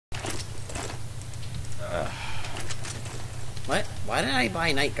Why did I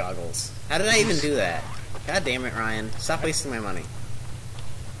buy night goggles? How did I even do that? God damn it, Ryan. Stop wasting my money.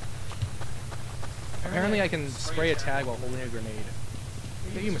 Apparently I can spray a tag while holding a grenade.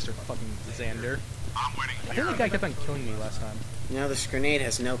 Hey, you, Mr. fucking Xander. I think that guy kept on killing me last time. You know, this grenade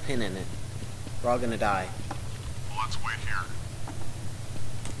has no pin in it. We're all gonna die. Let's wait here.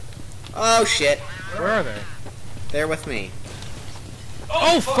 Oh, shit. Where are they? They're with me.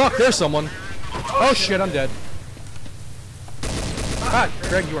 Oh, fuck, there's someone. Oh, shit, I'm dead. Ah,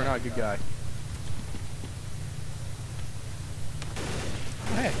 Greg, you are not a good guy.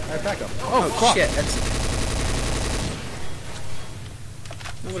 Hey, I have backup. Oh, fuck. Shit, that's...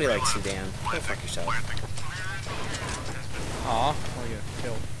 Nobody likes you, Dan. Go fuck yourself. Aw, oh, you got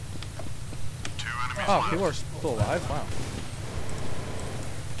killed. Oh, people are still alive? Wow.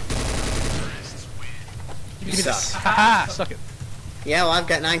 You suck. Haha, suck it. Yeah, well, I've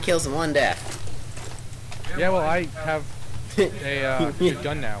got 9 kills and 1 death. Yeah, well, I have a good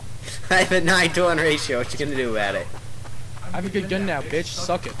gun now. I have a 9-to-1 ratio. What you gonna do about it? I have a good gun now, bitch.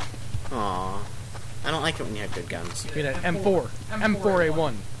 Suck it. Aw. I don't like it when you have good guns. Give me that M4.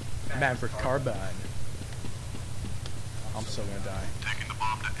 M4A1. Maverick Carbine. I'm still gonna die. Taking the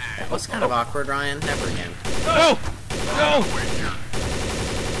bomb to A. That was kind of awkward, Ryan. Never again. No! No!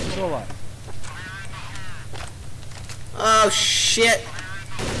 Still alive. Oh, shit!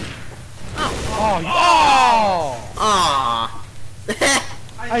 Oh! Oh! Aw.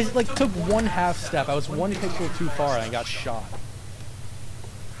 I like took one half step. I was one pixel too far and I got shot.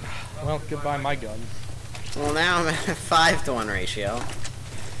 Well, goodbye my gun. Well, now I'm at a 5-to-1 ratio.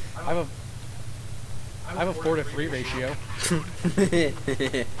 I have a 4-to-3 ratio.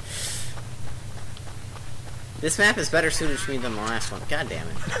 This map is better suited for me than the last one. God damn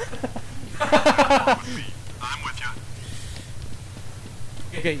it. I'm with you.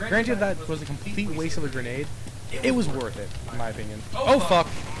 Okay, granted that was a complete waste of a grenade. It was worth it, in my opinion. Oh fuck!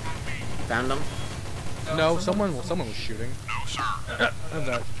 Found them? No, someone was shooting. No, sir. How's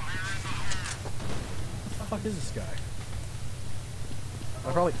that? What the fuck is this guy?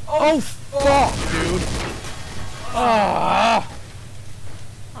 I probably. Oh fuck, dude! Ah!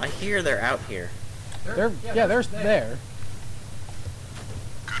 I hear they're out here. They're there.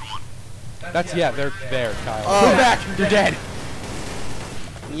 Good one. They're there, Kyle. Oh. Go back, you're dead.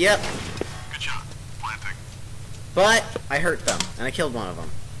 Yep. Good shot. Planting. But I hurt them, and I killed one of them.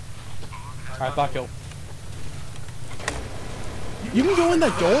 Alright, bot kill. You can go in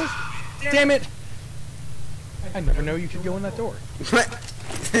that door? Damn it! I never know you could go in that door.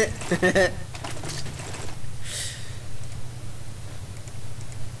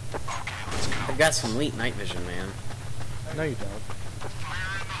 I've got some elite night vision, man. No, you don't.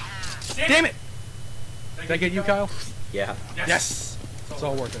 Damn it! Did I get you, Kyle? Yeah. Yes! It's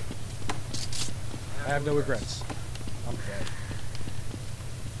all worth it. I have no regrets. I'm dead.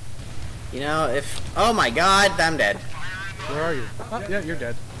 You know, if... Oh my god, I'm dead. Where are you? Oh, yeah, you're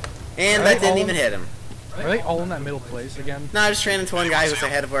dead. And Are that they didn't all- even hit him. Are they all in that middle place again? No, I just ran into one guy who was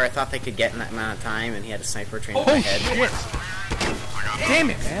ahead of where I thought they could get in that amount of time, and he had a sniper trained in my Oh head. shit! Damn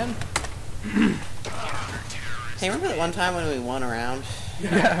it, man! Hey, remember that one time when we won a round?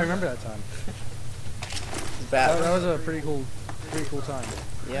 Yeah, I remember that time. That That was a pretty cool time.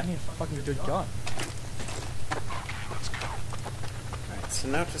 Yeah. I need a fucking good gun. Alright, so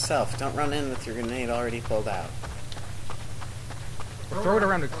note to self, don't run in with your grenade already pulled out. Or throw it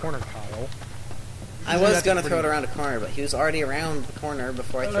around the corner, Kyle. I was gonna throw it around a corner, but he was already around the corner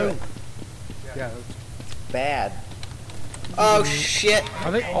before I threw it. Yeah. Bad. Oh shit!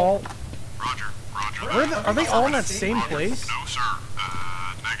 Are they all? Roger. Roger. Are they all in that same place? No, sir.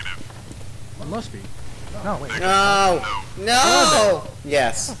 Negative. It must be. No, wait. No! No!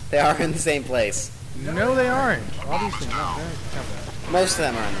 Yes, they are in the same place. No, they aren't. Obviously not. They don't have that. Most of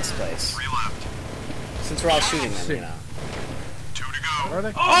them are in this place. 3 left. Since we're all shooting them, See. you know. 2 to go. Where are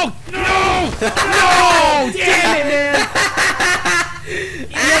they? Oh no! No! Damn it, man!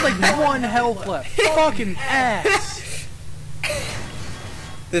 He had like 1 health left. Fucking ass.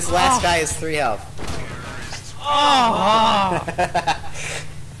 This last guy is 3 health.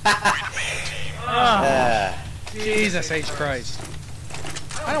 Jesus H. Christ.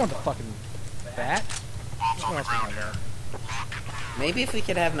 I don't want the fucking bat. Bombs on the ground here. Maybe if we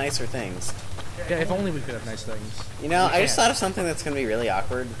could have nicer things. Yeah, if only we could have nice things. You know, We I just can't. thought of something that's going to be really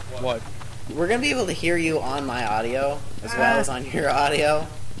awkward. What? We're going to be able to hear you on my audio, as well as on your audio.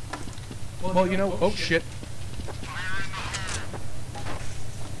 Well, you know, oh shit.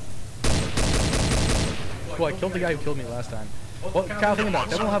 Well, I killed the guy who killed me last time. Well, Kyle, think about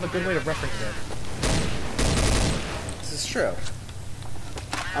it. Then we'll have a good way to reference it. This is true.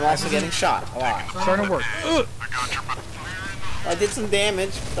 I'm also getting shot a lot. Starting to work. Ugh. I got your back. I did some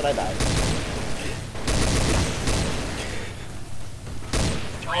damage, but I died.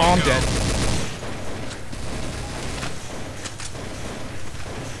 Oh, I'm dead.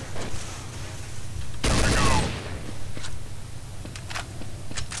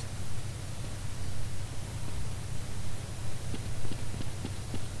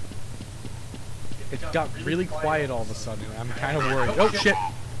 It got really quiet all of a sudden. I'm kind of worried. Oh shit!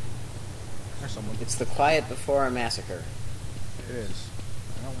 There's someone. It's the quiet before a massacre. It is.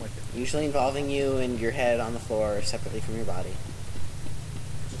 I don't like it. Usually involving you and your head on the floor separately from your body.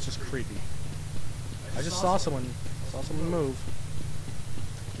 It's just creepy. I just saw someone move.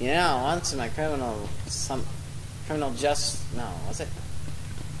 You know, once in my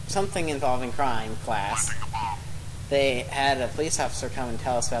something involving crime class, they had a police officer come and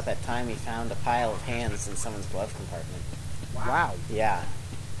tell us about that time he found a pile of hands in someone's glove compartment. Wow. Yeah.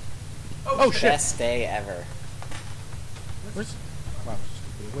 Oh shit! Best day ever. Where's? Wow, it's just a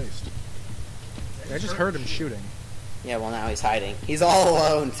complete waste. I just heard him shooting. Yeah, well now he's hiding. He's all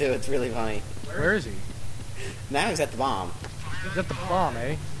alone too, it's really funny. Where is he? Now he's at the bomb. He's at the bomb,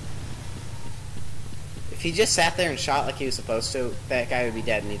 eh? If he just sat there and shot like he was supposed to, that guy would be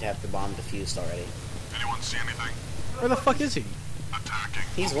dead and he'd have the bomb defused already. Anyone see anything? Where the fuck is he? Attacking.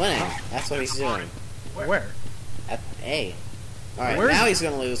 He's winning. That's what he's doing. Where? At A. Alright, Where is now he? he's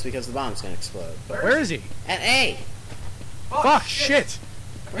gonna lose because the bomb's gonna explode. But Where is he? at A! Fuck, shit!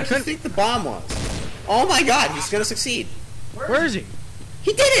 Where do you think the bomb was? Oh my god, he's gonna succeed. Where is he?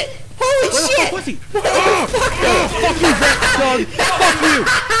 He did it! Holy Where the shit! fuck was he? Oh, fuck you, Brett, dog! Fuck you!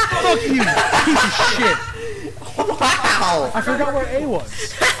 Fuck you, piece of shit! Wow! I forgot where A was.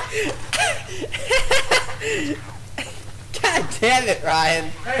 God damn it,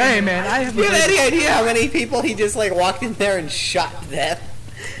 Ryan. Hey, man, I have Do you have any idea how many people he just like walked in there and shot to death?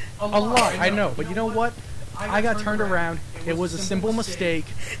 a lot. I know, but you know what? I got turned around. It was a simple mistake.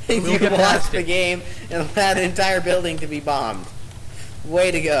 You We'll get lost past the it. game and allowed an entire building to be bombed.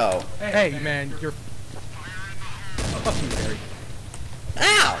 Way to go. Hey, man, you're. Fuck you, Barry.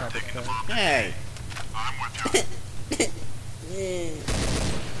 Ow! Hey. I'm with you.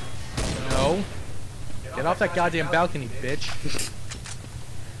 No. Get off that goddamn balcony, bitch.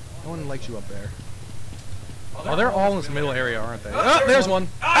 No one likes you up there. Oh, they're all in this middle area, aren't they? Oh, there's one.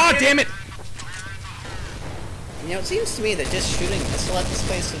 Ah, damn it! You know, it seems to me that just shooting a missile at this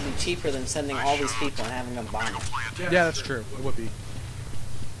place would be cheaper than sending all these people and having them bomb it. Yeah, that's true. It would be.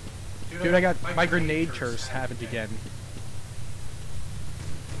 Dude, I got my grenade curse happened again.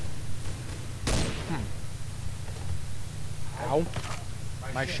 Ow.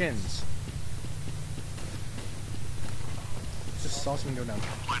 My shins. Just saw someone go down.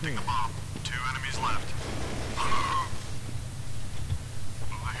 Planting the bomb. 2 enemies left. Oh,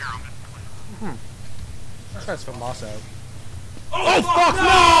 I hear them. Try to Moss out. Oh, fuck,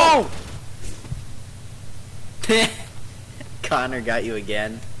 no! Connor got you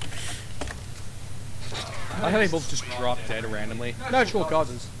again. I thought they both just dropped dead randomly. Natural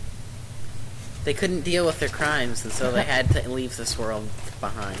causes. They couldn't deal with their crimes, and so they had to leave this world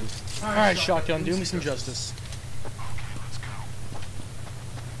behind. Alright, Shotgun, do me some justice.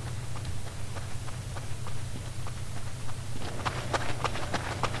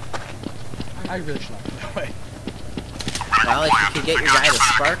 I really should not go that way. Well, if you could get your guy to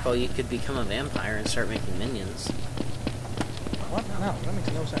sparkle, you could become a vampire and start making minions. What? No, that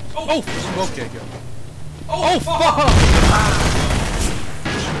makes no sense. Oh! Okay, go. Oh, fuck!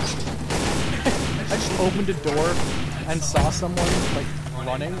 I just opened a door and saw someone, like,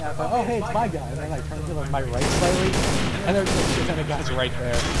 running. I thought, oh, hey, it's my guy. And then I turned to, like, my right slightly, and there's like shit ton of guys right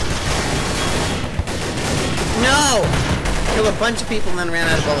there. No! Killed a bunch of people and then ran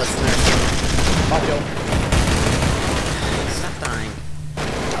out of bullets in there. I'll kill. Stop dying.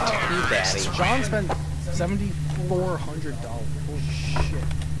 You baddie. John spent $7,400. Holy shit.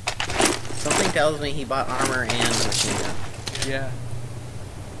 Something tells me he bought armor and a machine gun. Yeah.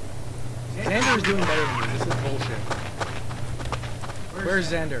 Xander is doing better than me. This is bullshit. Where's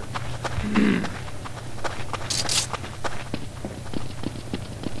Xander?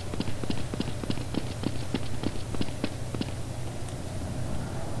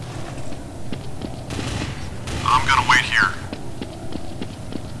 I'm gonna wait here.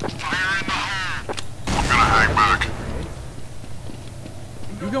 Fire in the hole. I'm gonna hang back.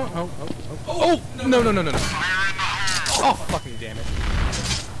 You going? Oh, oh, oh. Oh! No, no, no, no, no. Fire in the hole. Oh, fucking damn it.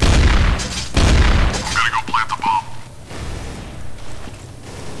 I'm gonna go plant the bomb.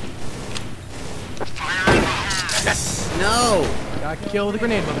 Fire in the hole. Yes! No! Gotta kill the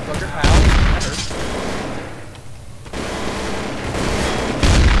grenade, motherfucker. Ow. That hurts.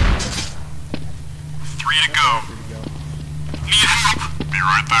 Three to go. There we go. Need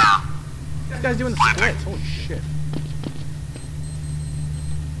right there. This guy's doing the splits. Holy shit.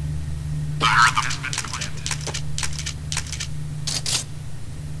 I heard them.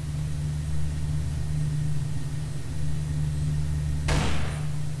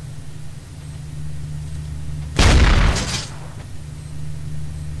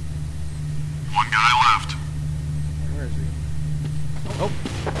 One guy left. Where is he? Oh.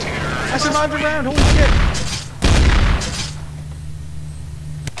 I survived a round. Holy shit.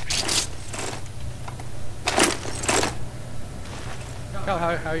 Kyle,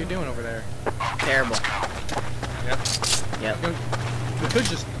 how are you doing over there? Terrible. Yep. Yep. You know, we could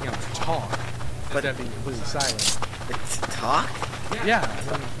just, talk. But that'd be completely silent. Talk? Yeah.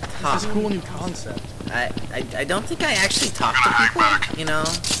 It's this cool new concept. I don't think I actually talk to people, you know?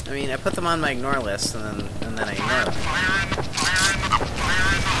 I mean, I put them on my ignore list, and then I ignore them.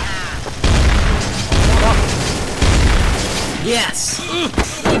 Yes!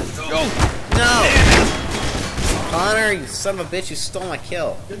 No! Connor, you son of a bitch, you stole my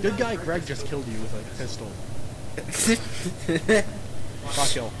kill. Good guy Greg just killed you with a pistol. Not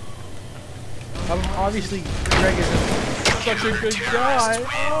kill. Obviously, Greg isn't such a good guy.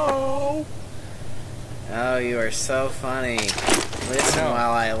 Oh! Oh, you are so funny. Listen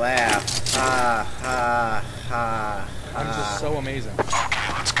while I laugh. Ha, ha, ha, I'm just so amazing.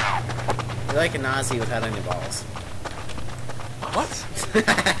 Okay, let's go. You're like a Nazi without any balls. What?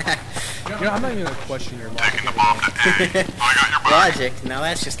 I'm not even gonna question your logic. Taking the bomb to A. I got your back. Logic? Now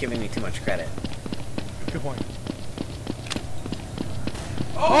that's just giving me too much credit. Good point.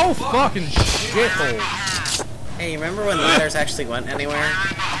 Oh, fucking shithole! Hey, you remember when ladders actually went anywhere?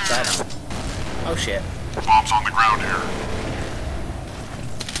 'Cause I don't. Oh shit. Bomb's on the ground here.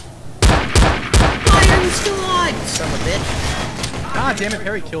 Why are you still alive, you son of a bitch? God damn it,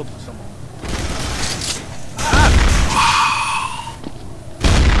 Perry killed someone.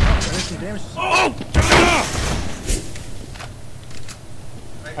 Oh!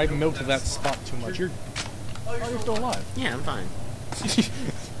 I milked that spot too much. You're still alive. Yeah, I'm fine.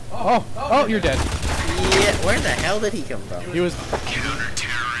 Oh, you're dead. Yeah, where the hell did he come from? He was.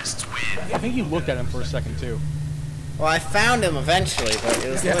 Counter-terrorists win. I think you looked at him for a second too. Well, I found him eventually, but it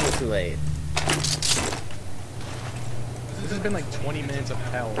was a little too late. This has been like 20 minutes of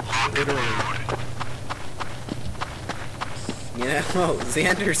hell, literally. You know,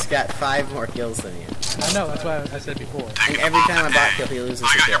 Xander's got 5 more kills than you. I know, that's why I said before. And every time I bot kill, he loses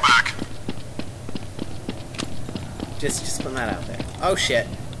I a got kill. your back. Just putting that out there. Oh shit.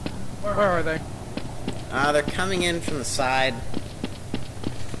 Where are they? They're coming in from the side.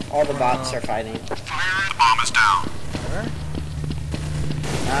 All the bots are fighting. The bomb is down. Where?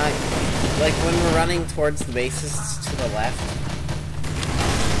 Like when we're running towards the bases to the left.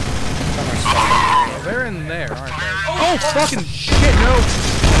 Some are starting. They're in there, aren't they? Oh, fucking shit, no!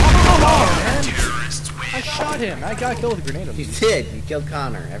 Oh, man! Terrorists win. I shot him. I got killed with a grenade. You did. You killed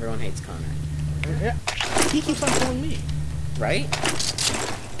Connor. Everyone hates Connor. Yeah. He keeps on killing me. Right?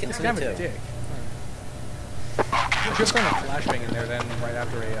 He's Kills kind me of a too. dick. Just throwing a flashbang in there then, right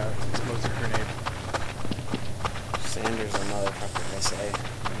after a explosive grenade. Sanders a motherfucker, I say.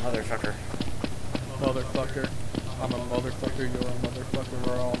 Motherfucker. Motherfucker. I'm a motherfucker, you're a motherfucker,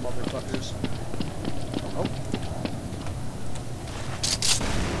 we're all motherfuckers. Oh.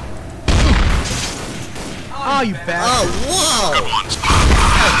 Oh, you bastard. Oh, whoa! Good ones.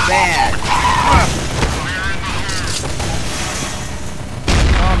 That's bad.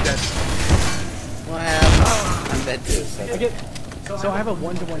 Oh, I'm dead. What happened? I'm dead too. So I have a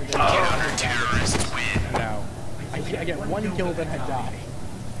 1-to-1 advantage. Counter-terrorists win. Now, I get 1 kill, then I die.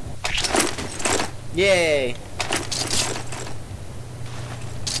 Yay!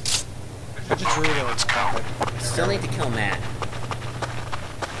 I just really like Still need to kill Matt.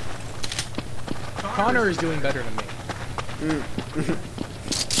 Connor is doing better than me.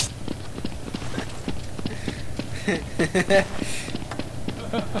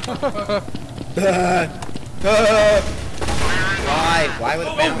 Why? Why would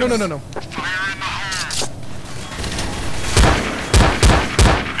it bounce? No.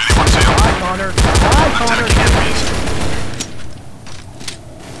 Anyone see him? Bye, Connor. Bye, Connor. Attacking enemies.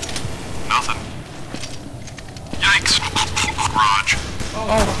 Nothing. Yikes. Raj.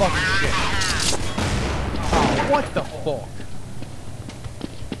 Oh, fucking shit. Oh, what the fuck?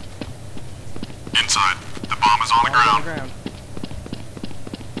 Inside. The bomb is on the On the ground. ground.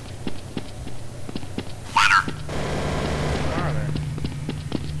 Ladder. Where are they?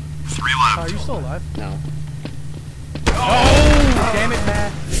 3 Oh, left. are you still alive? No. Oh, damn it,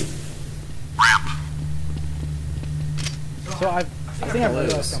 Matt. Ramp. So I think I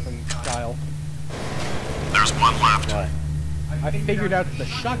realized something, Kyle. There's one left. What? I figured out that the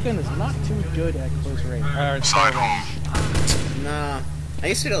shotgun is not too good at close range, or far range. Nah. I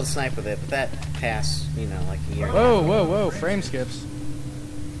used to be able to snipe with it, but that passed, you know, like a year ago. Whoa, whoa, whoa! Frame skips.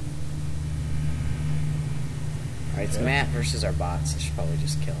 Alright, it's Matt versus our bots. I should probably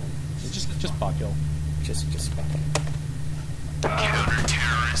just kill him. Just bot kill. Just bot him.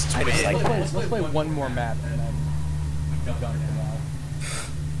 Counter-terrorists I just like that. Let's play one more map and then I'm done for now.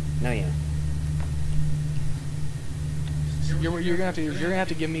 No, yeah. You're gonna have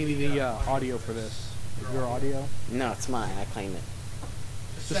to give me the audio for this. Is your audio? No, it's mine. I claim it.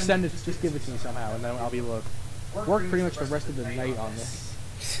 Just send it. Just give it to me somehow, and then I'll be able to work pretty much the rest of the night on this.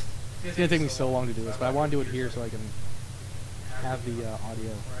 It's gonna take me so long to do this, but I want to do it here so I can have the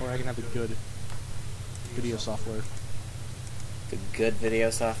audio, or I can have the good video software. The good video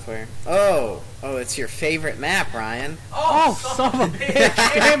software. Oh, it's your favorite map, Ryan. Oh, son of a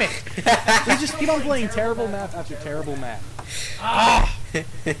bitch! Damn it! We just keep on playing terrible map after terrible map. Ah!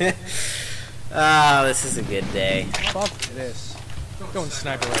 Oh, this is a good day. Fuck this. Going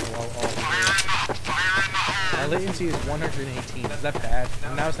sniper rifle all over. My latency is 118. Is that bad?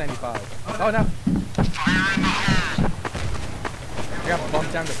 And now it's 95. Oh no! I got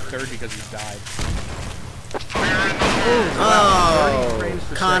bumped down to 3rd because he died. Oh,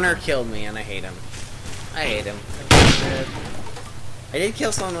 Connor killed me, and I hate him. I hate him. I did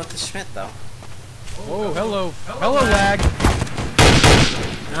kill someone with the Schmidt, though. Oh, hello. Hello, lag.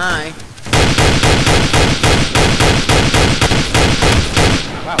 Hi.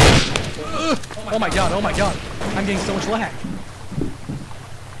 Wow. Oh my god, oh my god. I'm getting so much lag.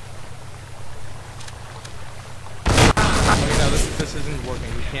 Okay, no, this isn't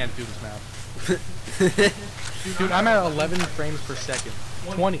working. We can't do this now. Dude, I'm at 11 frames per second.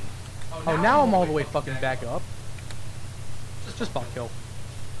 20. Oh, now I'm all the way fucking back up. Just bot kill.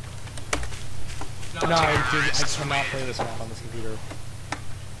 No, dude, I cannot play this map on this computer.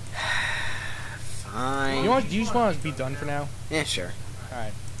 Fine. Do you just want to be done for now? Yeah, sure.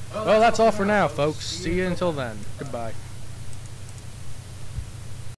 Alright. Well, that's all for now, folks. See you until then. Goodbye.